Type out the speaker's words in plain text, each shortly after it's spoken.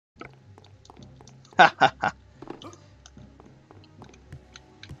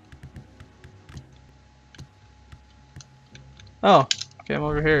Oh, okay, I'm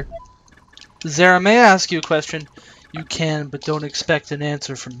over here. Zara, may I ask you a question? You can, but don't expect an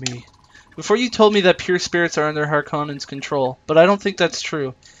answer from me. Before you told me that pure spirits are under Harkonnen's control, but I don't think that's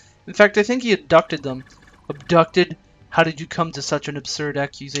true. In fact, I think he abducted them. Abducted? How did you come to such an absurd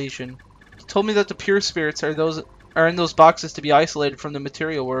accusation? You told me that the pure spirits are in those boxes to be isolated from the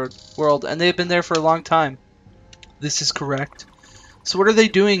material world, and they have been there for a long time. This is correct. So what are they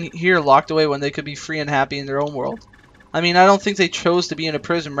doing here locked away when they could be free and happy in their own world? I mean, I don't think they chose to be in a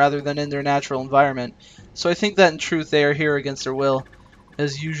prison rather than in their natural environment. So I think that in truth they are here against their will.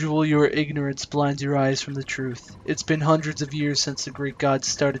 As usual, your ignorance blinds your eyes from the truth. It's been hundreds of years since the great gods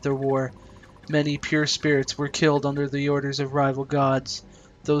started their war. Many pure spirits were killed under the orders of rival gods.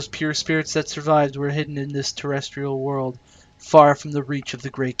 Those pure spirits that survived were hidden in this terrestrial world, far from the reach of the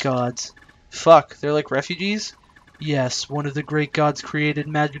great gods. Fuck, they're like refugees? Yes, one of the great gods created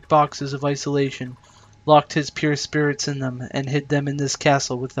magic boxes of isolation, locked his pure spirits in them, and hid them in this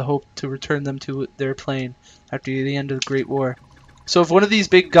castle with the hope to return them to their plane after the end of the Great War. So if one of these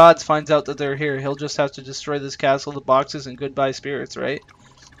big gods finds out that they're here, he'll just have to destroy this castle, the boxes, and goodbye spirits, right?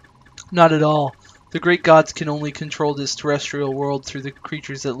 Not at all. The great gods can only control this terrestrial world through the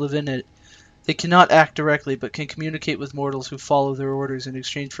creatures that live in it. They cannot act directly, but can communicate with mortals who follow their orders in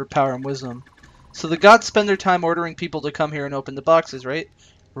exchange for power and wisdom. So the gods spend their time ordering people to come here and open the boxes, right?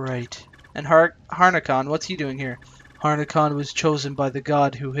 Right. And Harnakon, what's he doing here? Harnakon was chosen by the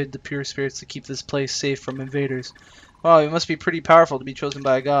god who hid the pure spirits to keep this place safe from invaders. Wow, he must be pretty powerful to be chosen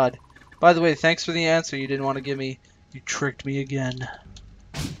by a god. By the way, thanks for the answer you didn't want to give me. You tricked me again.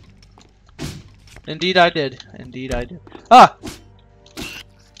 Indeed I did. Indeed I did. Ah!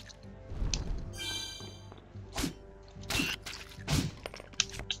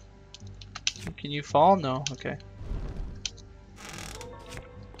 Can you fall? No? Okay.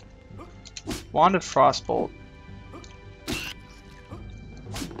 Wand of Frostbolt.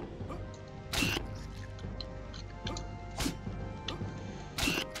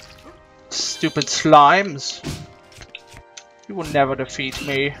 Stupid slimes. You will never defeat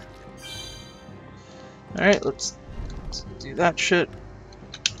me. Alright, let's do that shit.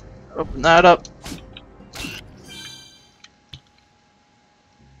 Open that up.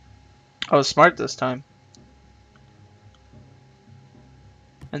 I was smart this time.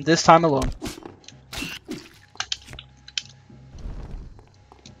 And this time alone.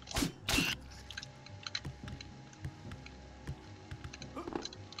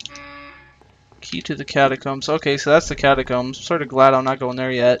 Key to the catacombs. Okay, so that's the catacombs. I'm sort of glad I'm not going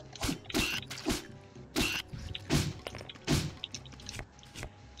there yet.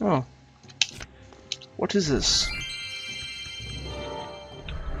 Oh. What is this?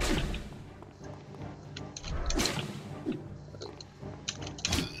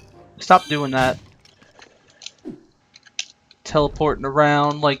 Stop doing that. Teleporting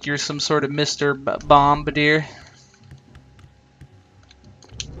around like you're some sort of Mr. Bombardier.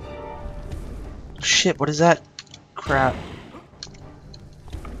 Shit, what is that crap?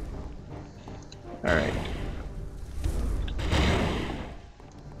 Alright.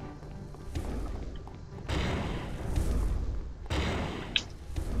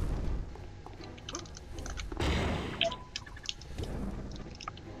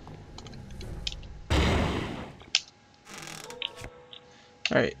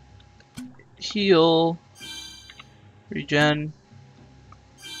 Alright. Heal. Regen.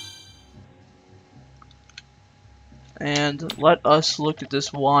 And let us look at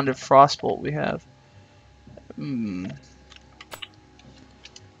this Wand of Frostbolt we have.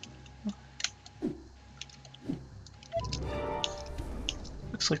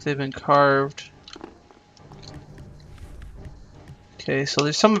 Looks like they've been carved. Okay, so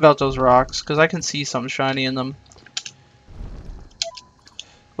there's something about those rocks, because I can see something shiny in them.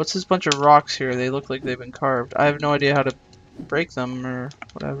 What's this bunch of rocks here? They look like they've been carved. I have no idea how to break them or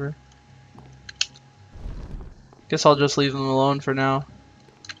whatever. Guess I'll just leave them alone for now.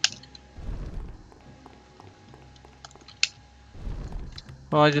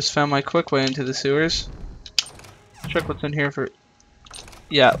 Well, I just found my quick way into the sewers. Check what's in here for...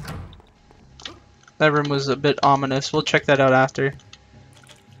 Yeah. That room was a bit ominous. We'll check that out after.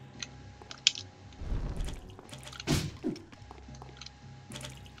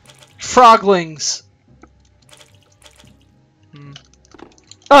 Froglings!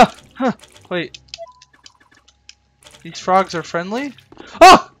 Ah! Huh! Wait. These frogs are friendly?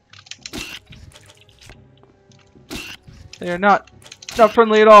 Oh! They are not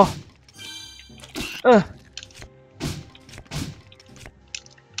friendly at all.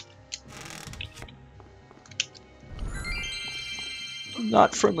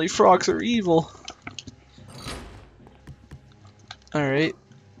 Not friendly frogs are evil. Alright.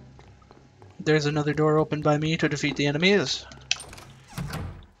 There's another door opened by me to defeat the enemies.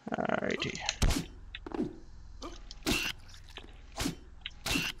 Alrighty.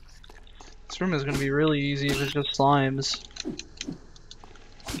 This room is going to be really easy if it's just slimes.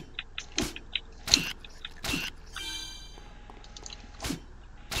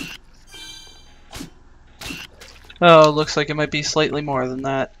 Oh, looks like it might be slightly more than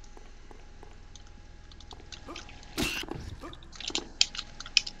that.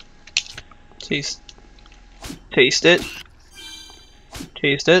 Taste it.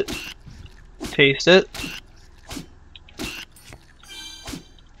 Taste it. Taste it.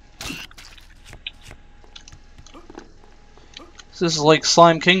 This is like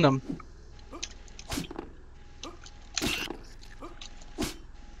Slime Kingdom.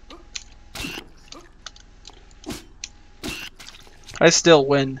 I still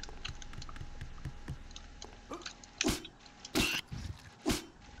win.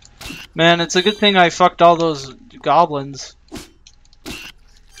 Man, it's a good thing I fucked all those goblins.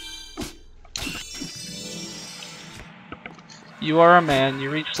 You are a man.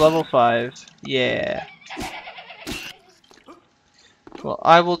 You reached level 5. Yeah. Well,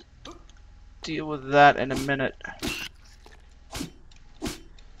 I will deal with that in a minute.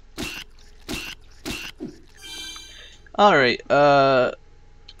 Alright,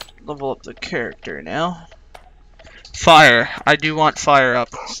 level up the character now. Fire. I do want fire up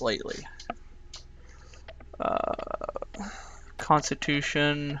slightly.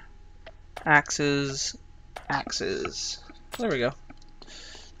 Constitution. Axes. Axes. There we go.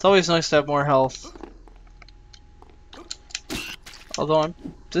 It's always nice to have more health. Although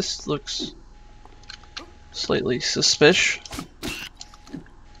this looks slightly suspicious.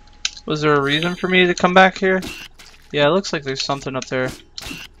 Was there a reason for me to come back here? Yeah, it looks like there's something up there.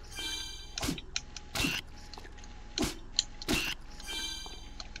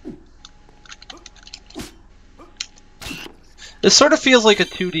 This sort of feels like a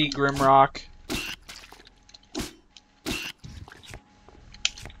 2D Grimrock.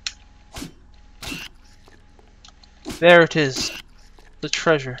 There it is. The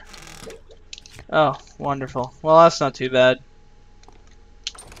treasure. Oh, wonderful. Well, that's not too bad.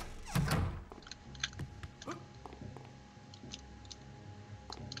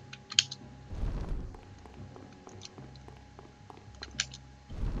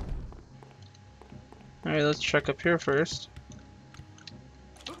 Alright, let's check up here first.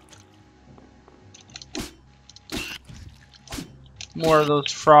 More of those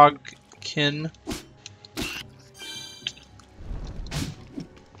frogkin.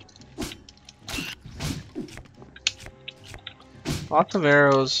 Lots of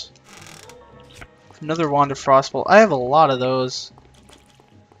arrows. Another wand of frostbolt. I have a lot of those.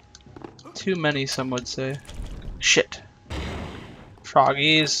 Too many, some would say. Shit.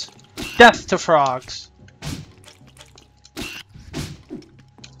 Froggies. Death to frogs.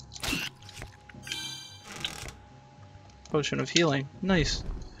 Potion of healing. Nice.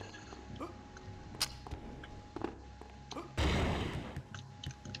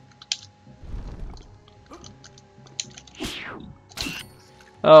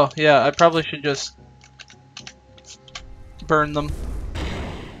 Oh, yeah, I probably should just burn them.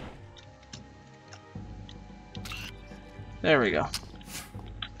 There we go.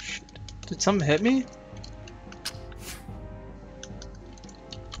 Did something hit me?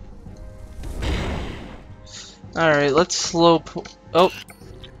 Alright, let's slow oh,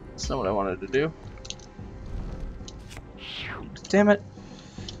 that's not what I wanted to do. Damn it.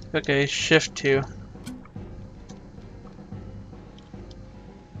 Okay, shift 2.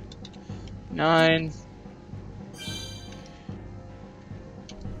 9.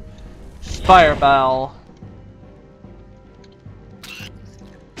 Fireball.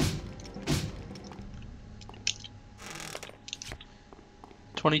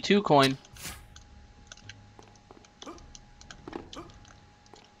 22 coin.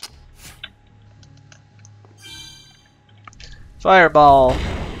 Fireball.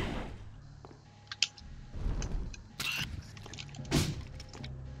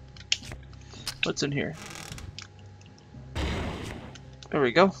 What's in here? There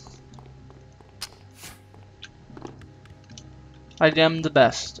we go. I am the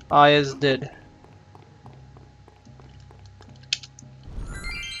best. I is did.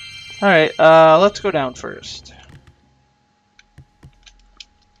 Alright, let's go down first.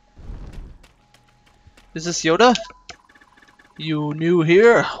 Is this Yoda? You new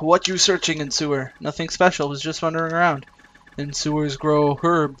here? What you searching in sewer? Nothing special, was just wandering around. In sewers grow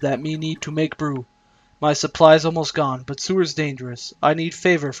herb that me need to make brew. My supply's almost gone, but sewer's dangerous. I need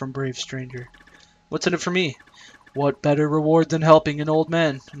favor from brave stranger. What's in it for me? What better reward than helping an old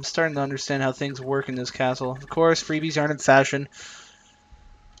man? I'm starting to understand how things work in this castle. Of course, freebies aren't in fashion.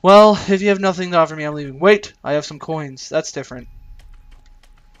 Well, if you have nothing to offer me, I'm leaving. Wait! I have some coins. That's different.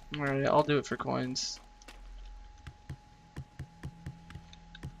 Alright, I'll do it for coins.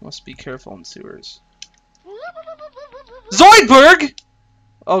 Must be careful in sewers. Zoidberg!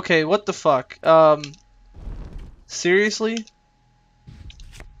 Okay, what the fuck? Seriously?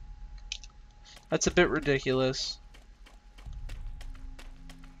 That's a bit ridiculous.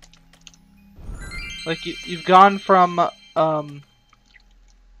 Like, you've gone from,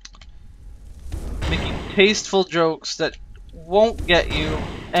 making tasteful jokes that won't get you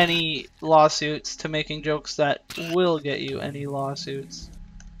any lawsuits to making jokes that will get you any lawsuits.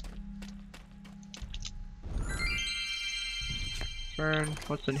 Burn.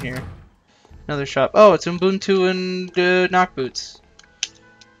 What's in here? Another shop. Oh, it's Ubuntu and knock boots.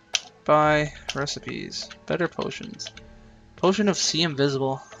 Buy recipes. Better potions. Potion of Sea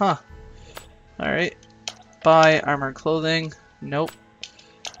Invisible. Huh. Alright. Buy armor clothing. Nope.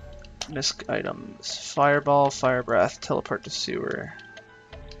 Misc items. Fireball, fire breath, teleport to sewer.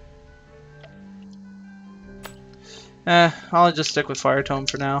 I'll just stick with fire tome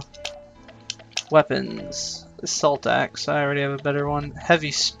for now. Weapons. Assault axe. I already have a better one.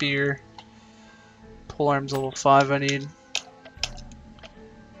 Heavy spear. Pole arms level 5 I need.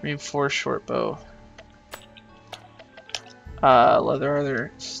 Reinforced short bow.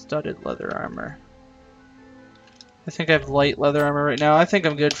 Leather studded leather armor. I think I have light leather armor right now. I think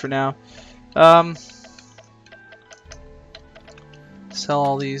I'm good for now. Sell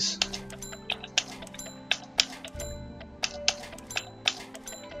all these.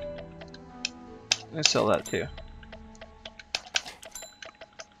 I sell that too.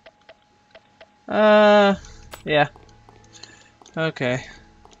 Yeah. Okay.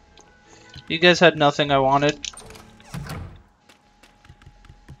 You guys had nothing I wanted.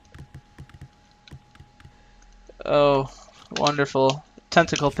 Oh, wonderful.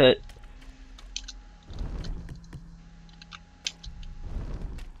 Tentacle pit.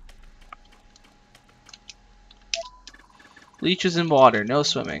 Leeches in water, no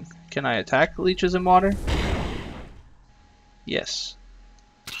swimming. Can I attack the leeches in water? Yes.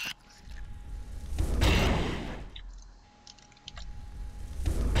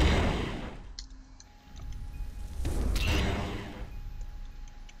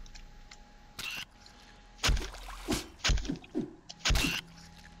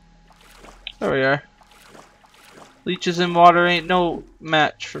 There we are. Leeches in water ain't no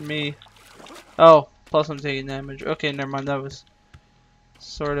match for me. Oh, plus I'm taking damage. Okay, never mind. That was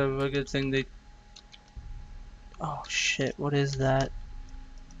sort of a good thing they... Oh shit, what is that?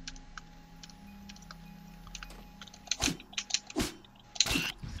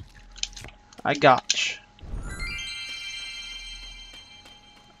 I gotch.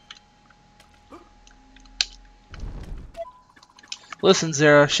 Listen,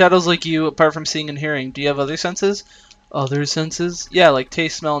 Zara, shadows like you, apart from seeing and hearing, do you have other senses? Other senses? Yeah, like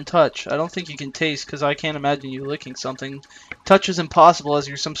taste, smell, and touch. I don't think you can taste, because I can't imagine you licking something. Touch is impossible, as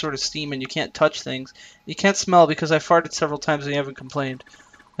you're some sort of steam and you can't touch things. You can't smell, because I farted several times and you haven't complained.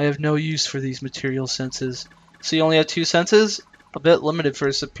 I have no use for these material senses. So you only have 2 senses? A bit limited for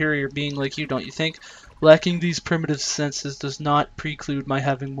a superior being like you, don't you think? Lacking these primitive senses does not preclude my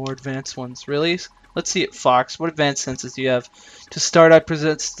having more advanced ones. Really? Let's see it, Fox. What advanced senses do you have? To start, I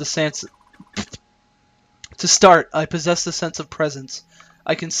possess the sense of presence.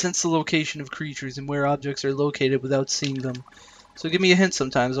 I can sense the location of creatures and where objects are located without seeing them. So give me a hint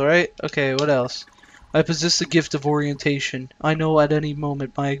sometimes, alright? Okay, what else? I possess the gift of orientation. I know at any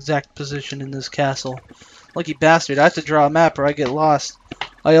moment my exact position in this castle. Lucky bastard, I have to draw a map or I get lost.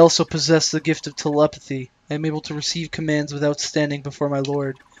 I also possess the gift of telepathy. I am able to receive commands without standing before my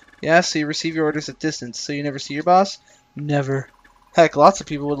lord. Yeah, so you receive your orders at distance, so you never see your boss? Never. Heck, lots of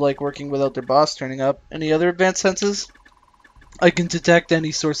people would like working without their boss turning up. Any other advanced senses? I can detect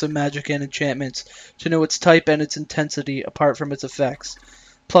any source of magic and enchantments, to know its type and its intensity, apart from its effects.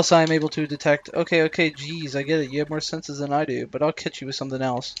 Plus, I am able to detect... Okay, geez, I get it, you have more senses than I do, but I'll catch you with something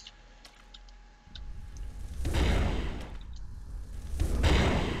else.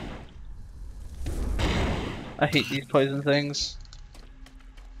 I hate these poison things.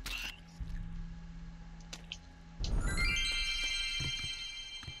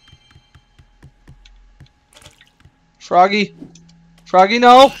 Froggy! Froggy,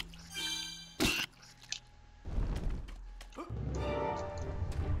 no!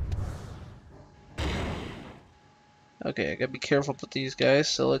 Okay, I gotta be careful with these guys,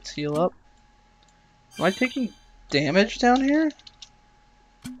 so let's heal up. Am I taking damage down here?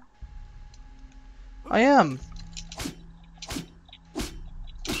 I am.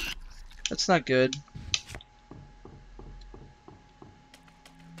 That's not good.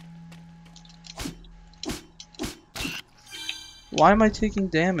 Why am I taking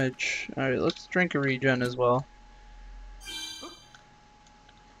damage? Alright, let's drink a regen as well.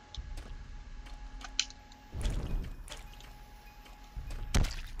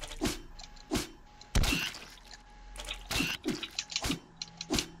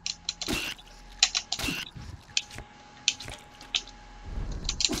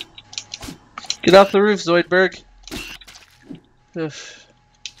 Get off the roof, Zoidberg. Ugh.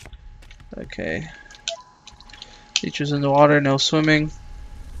 Okay. Leeches in the water, no swimming.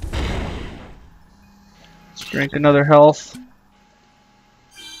 Let's drink another health.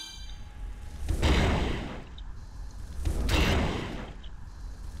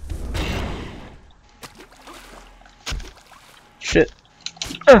 Shit.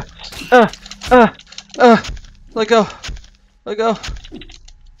 Let go. Let go.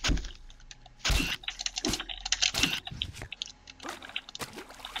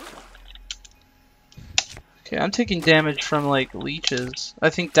 Okay, I'm taking damage from like leeches. I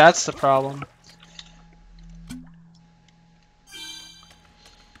think that's the problem.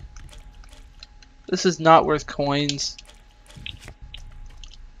 This is not worth coins.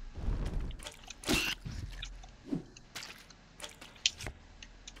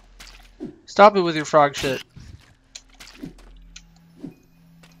 Stop it with your frog shit.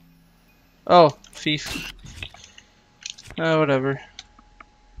 Oh, thief. Whatever.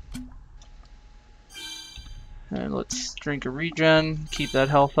 And let's drink a regen, keep that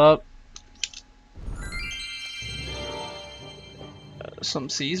health up. Some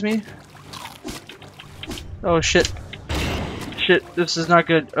sees me. Oh shit. Shit, this is not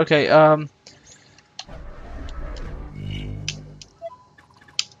good. Okay,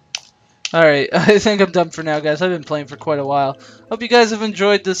 alright, I think I'm done for now, guys. I've been playing for quite a while. Hope you guys have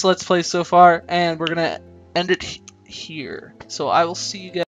enjoyed this Let's Play so far, and we're gonna end it here. So I will see you guys.